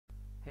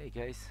Hey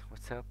guys,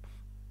 what's up?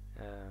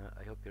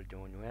 I hope you're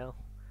doing well.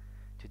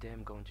 Today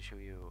I'm going to show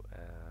you,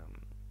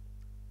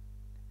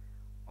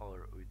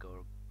 or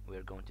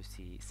we're going to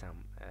see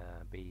some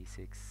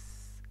basics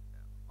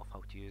of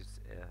how to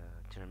use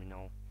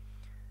terminal,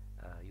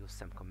 use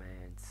some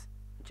commands,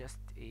 just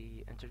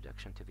a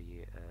introduction to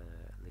the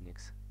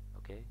Linux.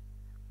 Okay,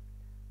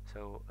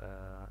 so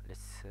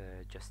let's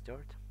just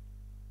start.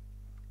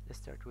 Let's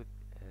start with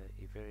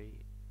a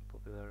very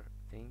popular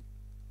thing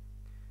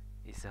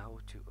is how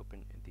to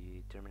open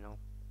the terminal.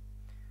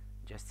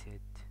 Just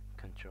hit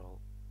Control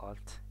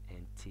Alt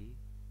and T.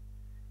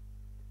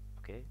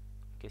 Okay,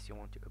 in case you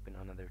want to open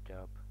another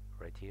tab,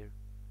 right here,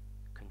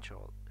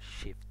 Control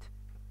Shift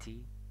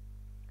T.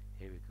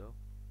 Here we go.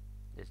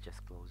 Let's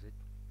just close it.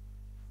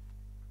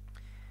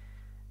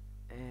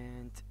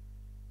 And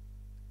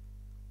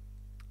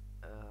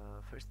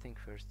first thing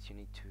first, you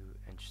need to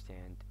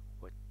understand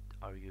what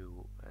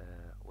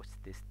what's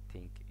this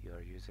thing you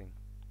are using.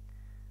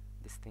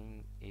 This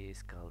thing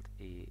is called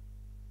a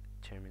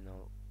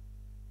terminal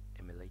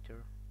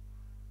emulator.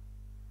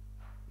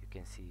 You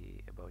can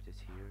see about it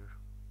here.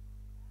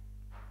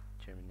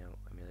 Terminal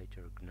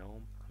emulator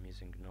GNOME. I'm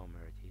using GNOME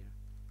right here.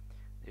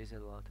 There's a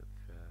lot of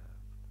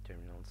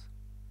terminals.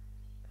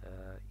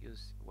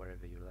 Use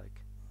whatever you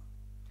like.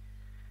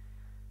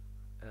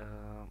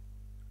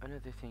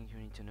 Another thing you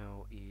need to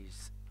know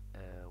is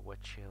what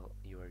shell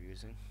you are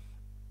using.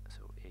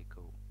 So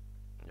echo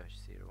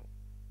 -0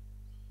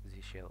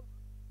 Z shell.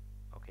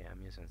 Okay,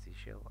 I'm using Z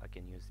shell. I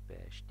can use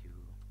bash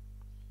too.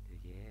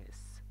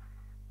 Yes.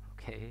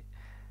 Okay.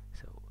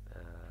 So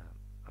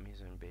I'm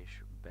using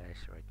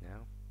bash right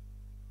now.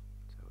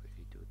 So if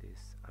you do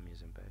this, I'm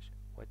using bash.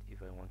 What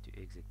if I want to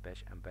exit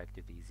bash and back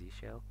to the Z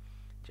shell?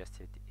 Just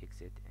hit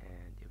exit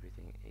and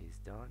everything is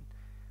done.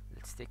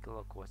 Let's take a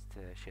look what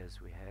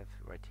shells we have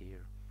right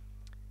here.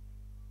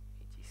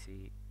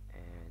 etc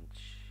and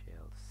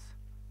shells.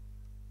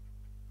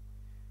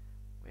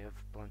 We have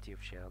plenty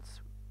of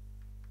shells,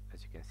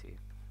 as you can see.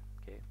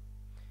 Okay,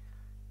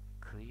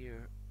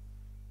 clear.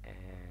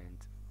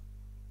 And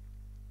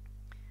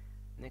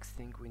next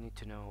thing we need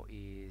to know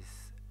is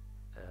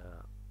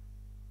uh,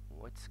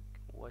 what's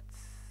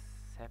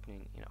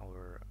happening in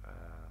our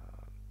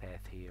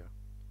path here.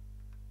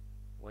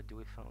 What do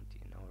we found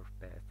in our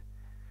path?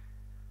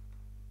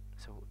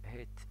 So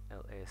hit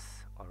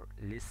ls or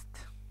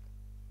list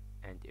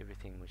and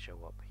everything will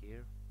show up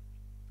here.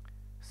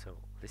 So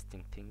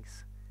listing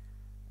things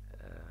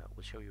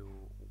will show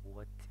you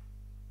what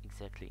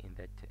exactly in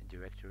that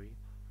directory.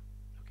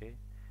 Okay,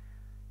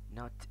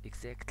 not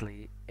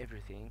exactly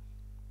everything,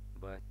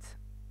 but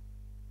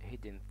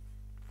hidden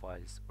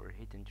files or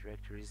hidden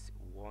directories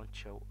won't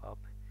show up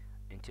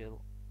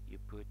until you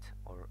put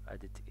or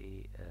added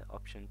a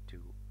option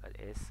to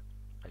ls.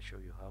 I'll show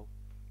you how.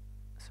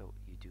 So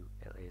you do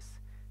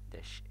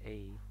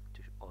ls-a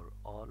or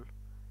all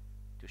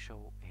to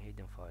show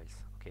hidden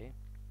files. Okay,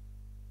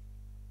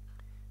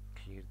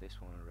 clear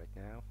this one right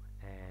now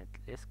and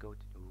let's go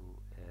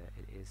to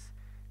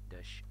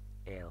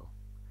ls-l.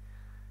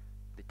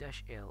 The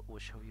 -l will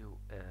show you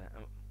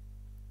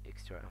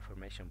extra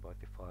information about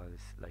the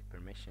files, like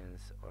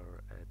permissions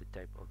or the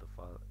type of the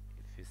file.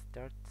 If it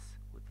starts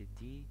with the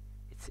D,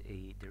 it's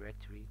a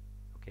directory.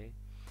 Okay,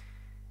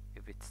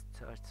 if it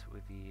starts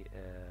with the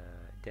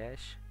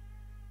dash,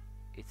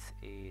 it's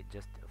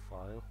just a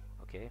file.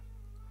 Okay,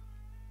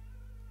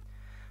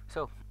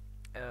 so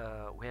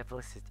we have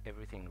listed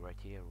everything right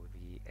here with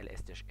the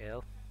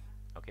ls-l.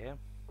 Okay,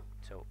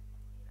 so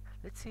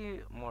let's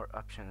see more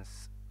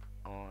options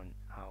on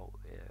how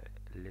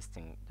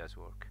listing does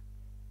work.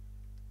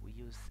 We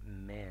use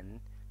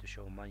man to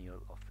show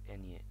manual of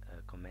any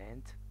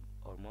command,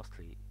 or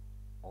mostly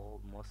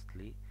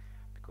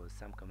because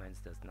some commands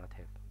does not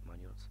have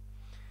manuals.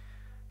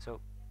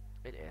 So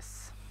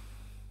ls.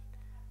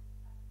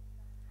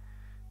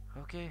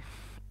 Okay,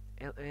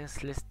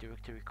 ls list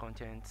directory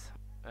contents,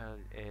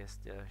 ls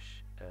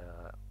dash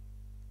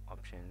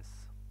options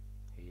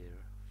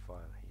here,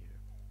 file here,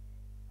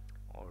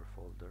 or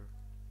folder.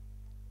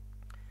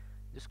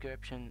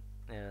 Description,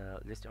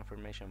 list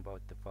information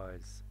about the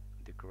files,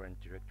 the current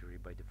directory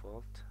by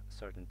default,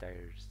 sort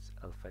entires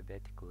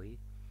alphabetically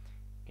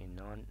in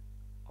none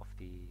of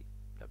the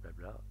blah blah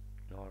blah,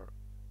 nor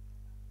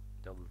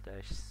double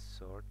dash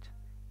sort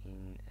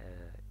in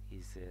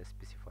is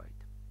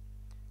specified.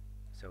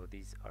 So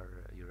these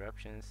are your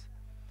options.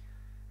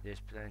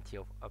 There's plenty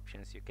of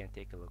options. You can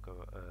take a look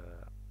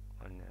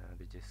on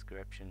the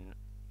description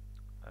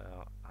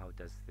how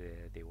does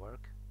they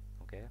work.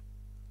 Okay,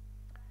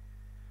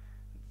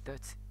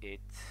 that's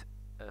it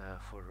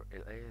for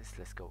ls.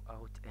 Let's go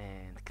out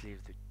and clear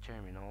the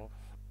terminal.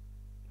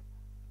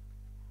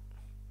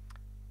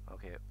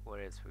 Okay, what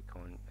else we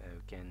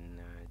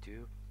can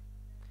do?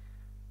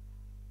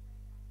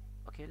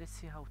 Okay, let's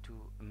see how to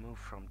move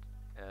from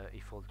a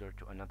folder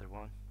to another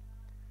one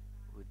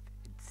with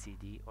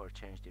cd or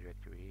change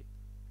directory,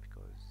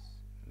 because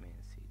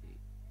main cd,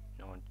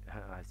 no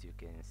as you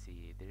can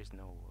see there is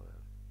no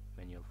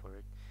manual for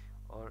it,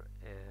 or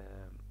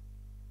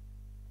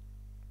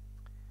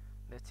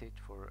that's it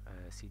for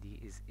cd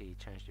is a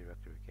change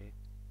directory. Okay,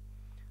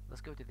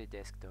 let's go to the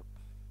desktop,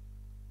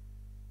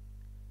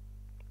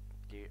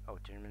 clear our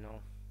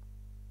terminal.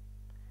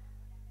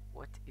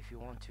 What if you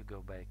want to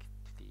go back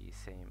to the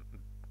same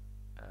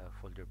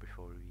folder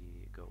before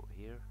we go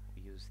here?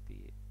 Use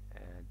the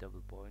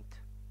double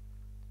point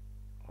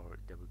or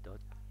double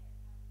dot,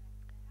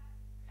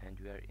 and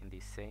we are in the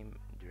same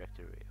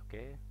directory.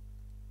 Okay,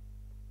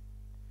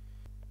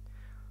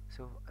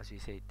 so as we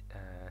said,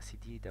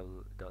 cd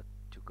double dot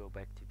to go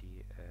back to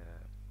the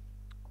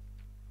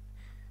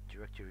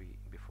directory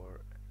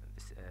before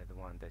this, the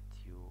one that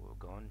you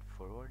gone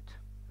forward.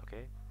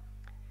 Okay,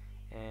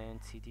 and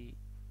cd,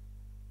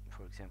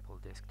 for example,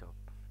 desktop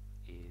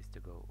is to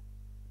go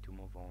to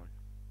move on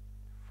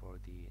for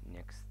the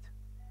next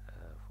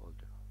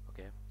folder.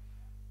 Okay,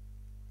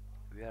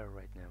 we are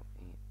right now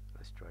in,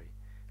 let's try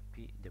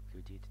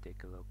pwd to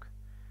take a look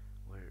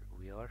where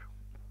we are.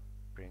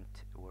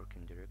 Print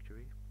working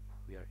directory,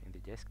 we are in the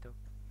desktop.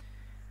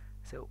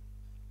 So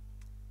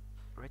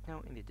right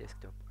now in the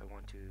desktop I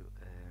want to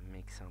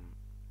make some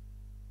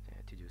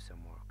to do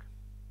some work.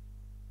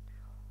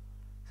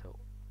 So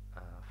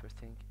first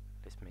thing,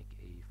 let's make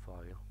a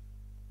file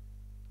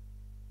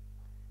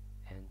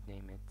and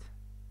name it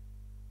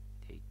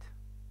date.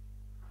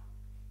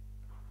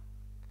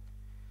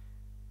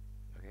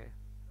 Okay,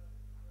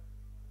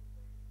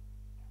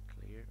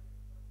 clear.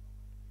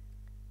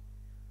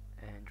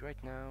 And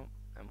right now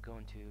I'm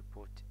going to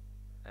put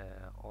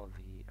all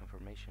the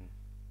information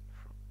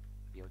from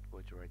the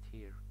output right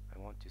here. I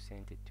want to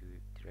send it to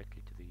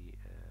directly to the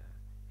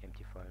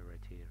empty file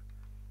right here.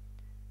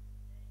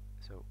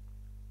 So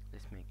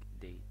let's make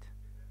date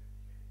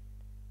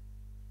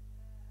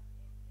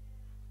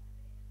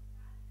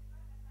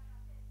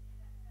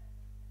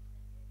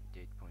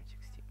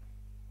date.16.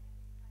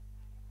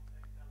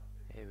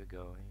 Here we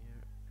go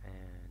here,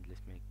 and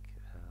let's make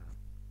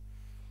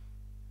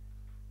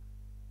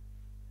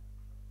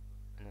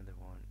another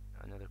one,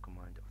 another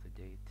command of the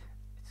date.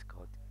 It's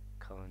called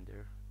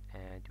calendar,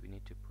 and we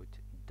need to put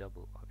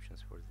double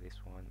options for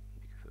this one,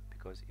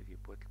 because if you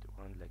put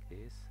one like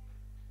this,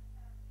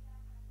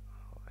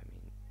 I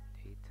mean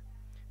date,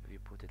 if you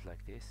put it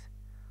like this,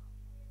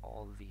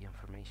 all the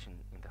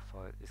information in the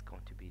file is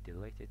going to be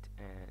deleted,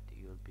 and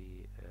you'll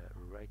be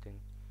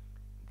writing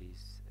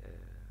this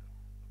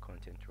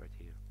content right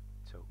here.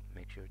 So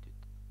make sure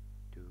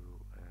to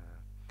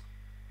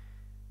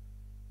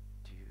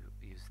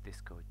use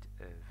this code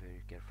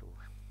very careful.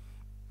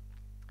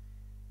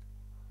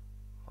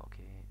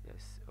 Okay,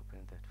 let's open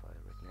that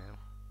file right now.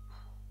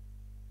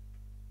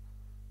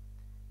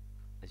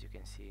 As you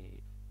can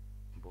see,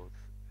 both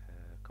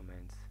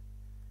commands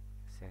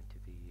sent to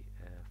the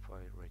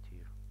file right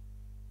here.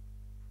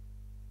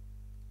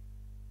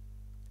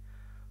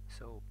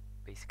 So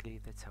basically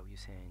that's how you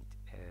send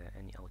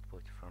any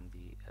output from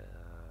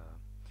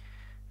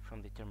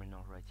the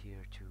terminal right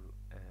here to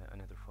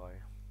another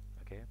file.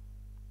 Okay,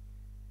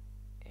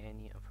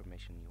 any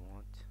information you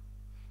want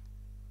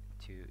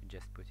to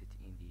just put it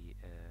in the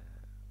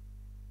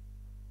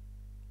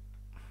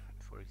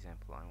for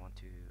example, I want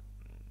to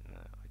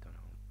I don't know,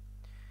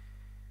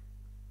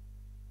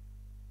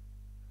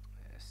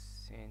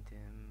 send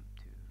them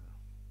to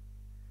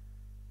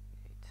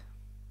it,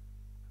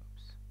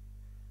 oops,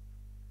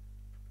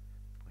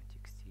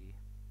 .txt.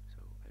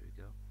 So there we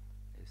go.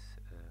 Let's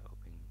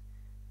open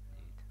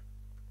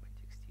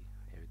date.txt.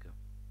 There we go.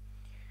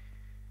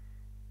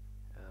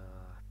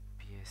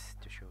 PS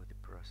to show the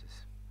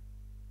process,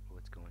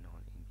 what's going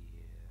on in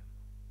the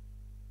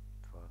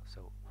file.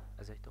 So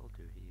as I told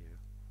you here,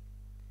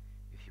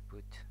 if you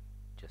put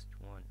just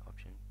one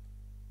option,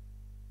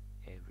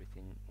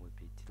 everything will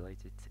be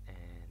deleted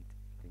and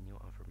the new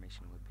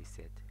information will be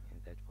set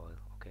in that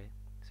file. Okay,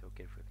 so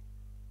carefully.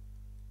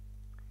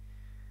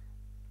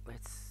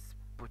 Let's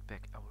put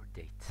back our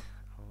date.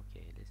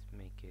 Okay, let's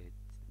make it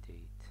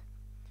date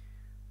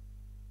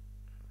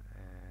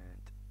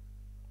and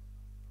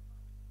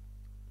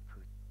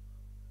put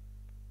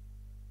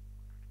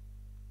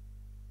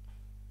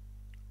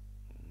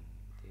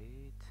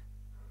date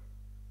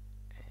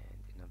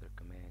and another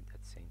command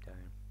at the same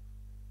time.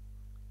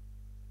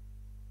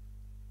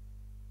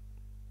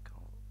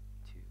 Call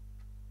to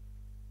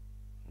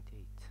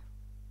date,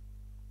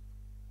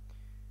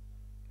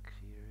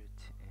 clear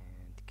it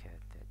and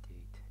cat that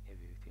date.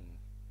 Everything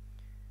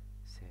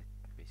set.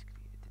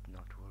 Basically it did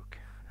not work.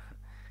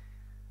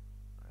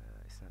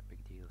 It's not a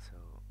big deal,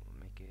 so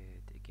make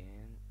it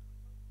again.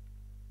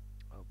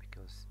 Oh,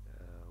 because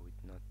we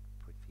did not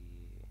put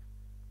the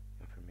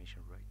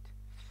information right.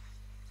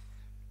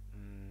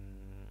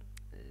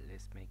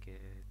 Let's make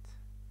it,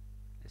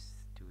 let's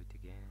do it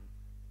again.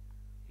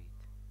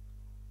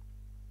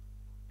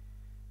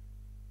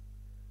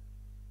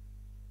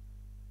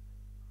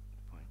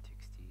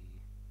 8.txt,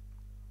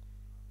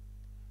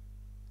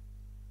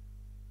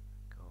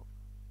 go,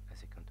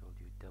 as I told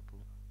you,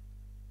 double.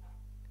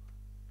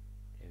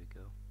 There we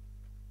go,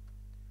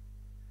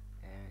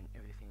 and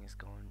everything is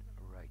going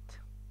right.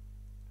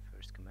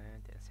 First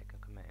command and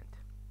second command.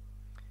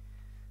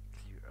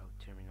 Clear out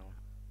terminal.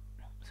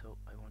 So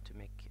I want to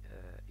make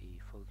a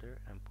folder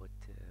and put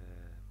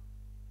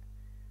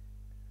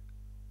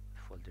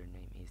folder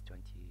name is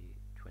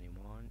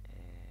 2021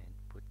 and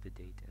put the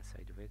date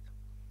inside of it.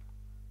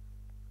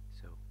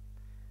 So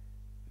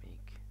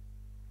make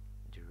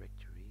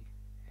directory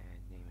and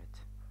name it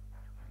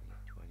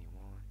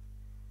 2021.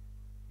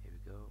 Here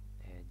we go,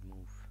 and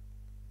move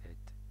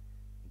that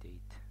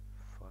date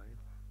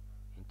file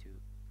into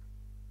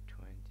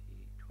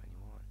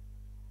 2021.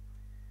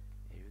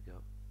 Here we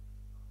go,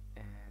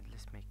 and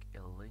let's make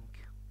a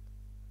link.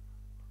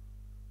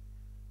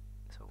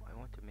 So I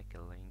want to make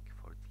a link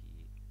for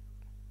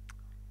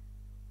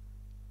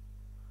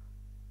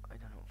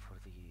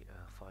the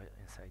file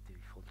inside the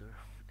folder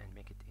and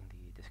make it in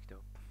the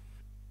desktop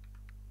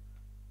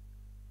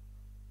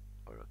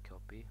or a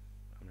copy.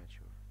 I'm not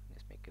sure.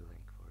 Let's make a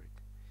link for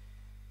it.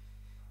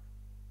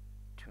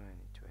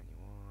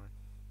 2021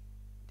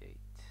 date.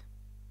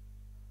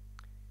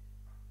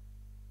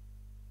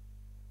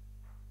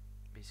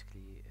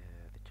 Basically,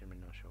 the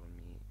terminal showing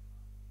me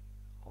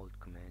old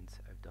commands.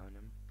 I've done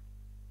them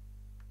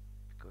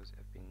because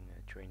I've been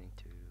training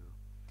to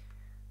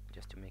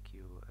just to make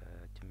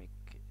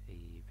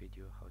a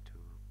video, how to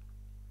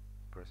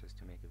process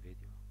to make a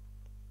video.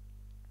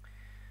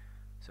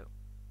 So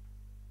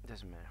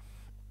doesn't matter.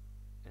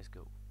 Let's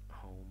go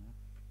home,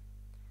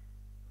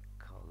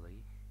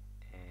 Kali,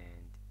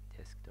 and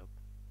desktop.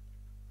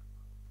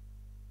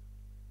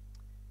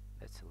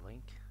 That's a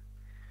link.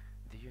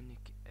 The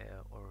unique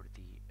or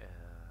the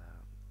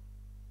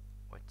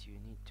what you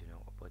need to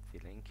know about the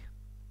link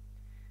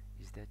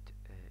is that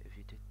if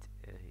you did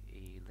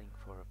a link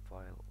for a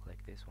file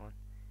like this one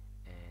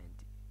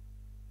and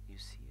you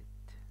see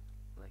it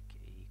like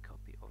a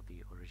copy of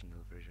the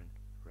original version,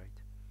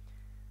 right?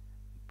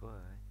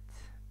 But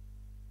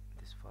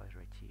this file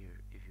right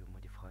here, if you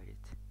modify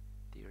it,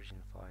 the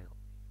original file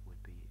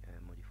would be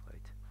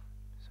modified.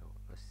 So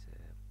let's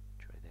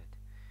try that.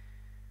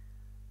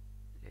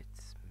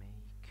 Let's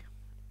make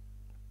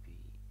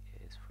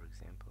VS, for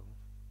example,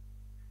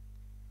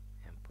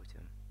 and put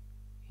them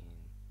in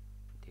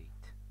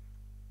date,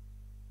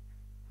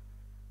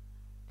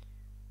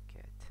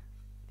 cat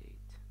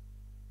date.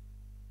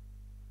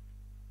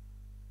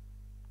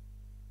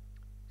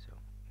 So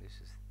this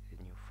is the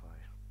new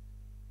file.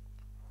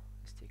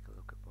 Let's take a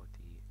look about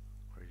the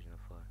original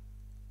file.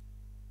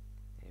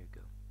 There we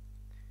go.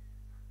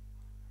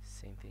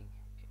 Same thing,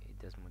 it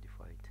does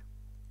modify it.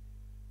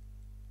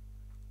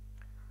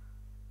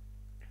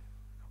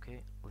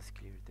 Okay, let's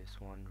clear this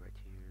one right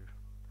here.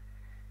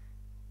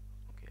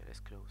 Okay, let's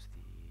close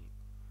the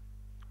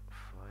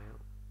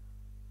file.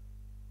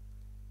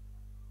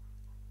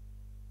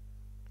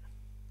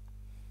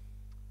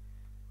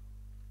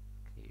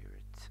 Clear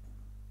it.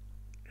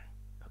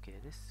 Okay,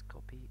 let's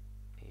copy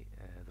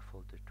the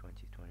folder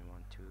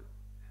 2021 to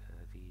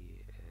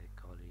the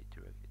Kali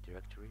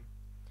directory.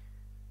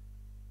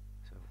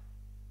 So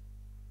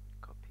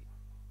copy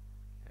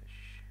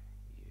dash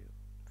u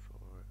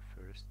for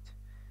first.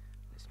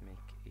 Let's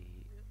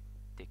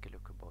take a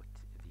look about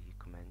the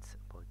commands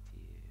about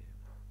the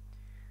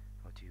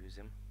how to use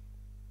them.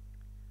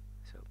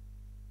 So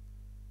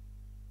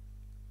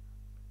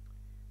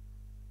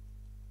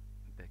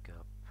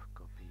backup,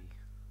 copy,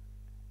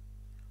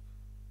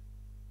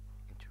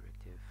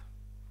 interactive.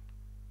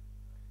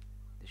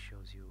 This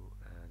shows you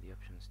the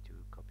options to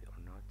copy or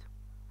not.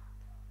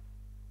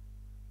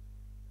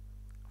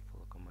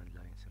 Full command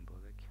line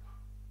symbolic.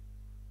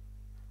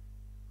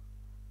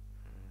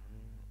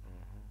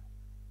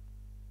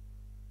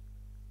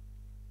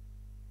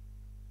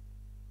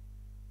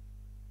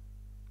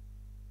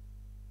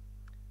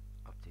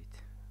 Update,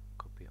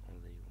 copy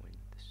only when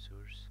the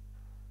source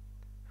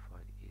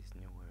file is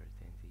nowhere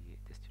than the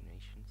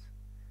destination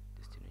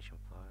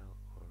file,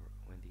 or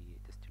when the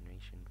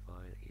destination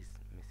file is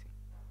missing.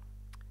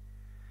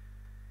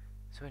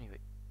 So anyway,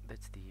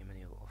 that's the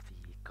manual of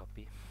the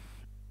copy.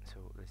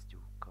 So let's do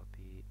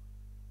copy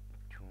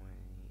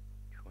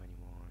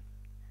 2021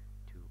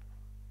 to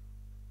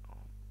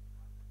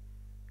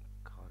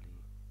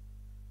Kali.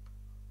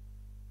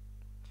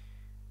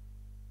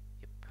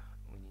 Yep,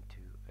 we need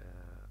to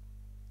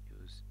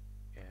use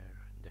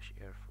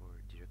 -r for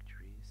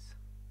directories.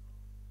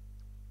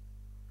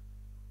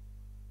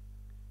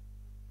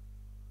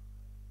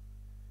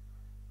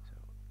 So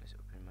let's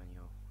open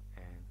manual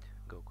and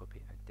go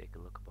copy and take a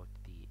look about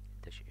the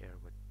 -r,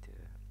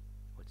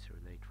 what's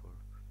related for.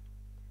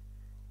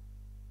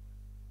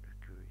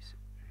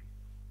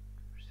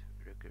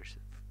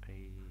 Recursive,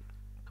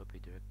 copy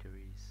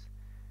directories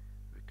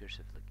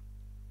recursively.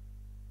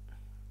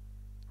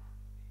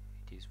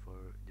 It is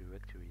for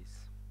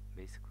directories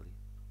basically.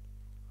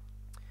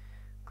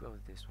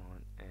 Close this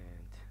one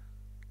and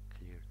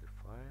clear the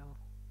file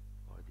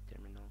or the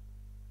terminal.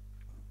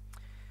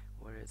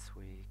 What else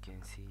we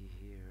can see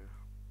here?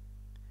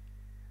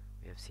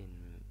 We have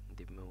seen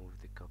the move,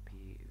 the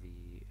copy,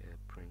 the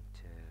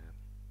print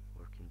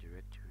working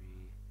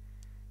directory,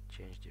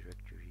 change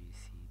directory,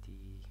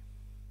 cd,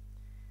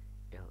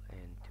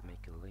 ln to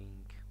make a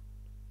link,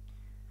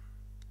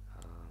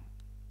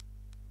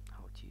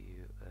 how to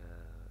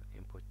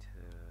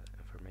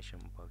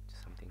information about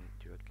something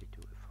directly to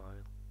a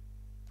file.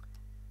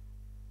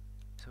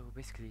 So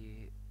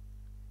basically,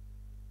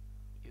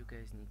 you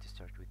guys need to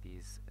start with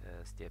these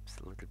steps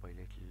little by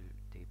little,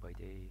 day by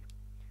day,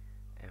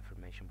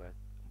 information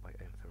by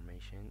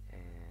information,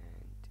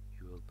 and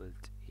you will build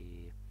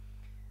a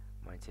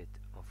mindset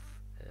of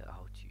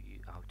how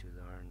to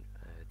learn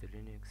the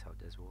Linux, how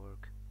does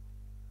work,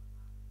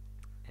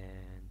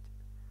 and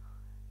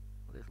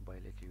little by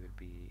little you will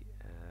be,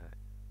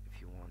 if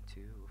you want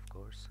to, of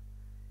course,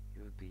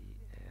 you will be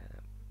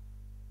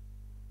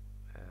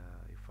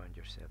you find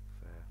yourself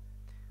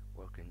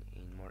working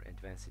in more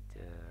advanced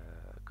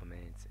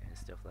commands and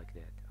stuff like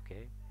that.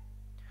 Okay.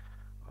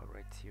 All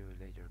right. See you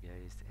later,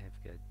 guys.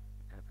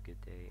 Have a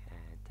good day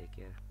and take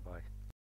care. Bye.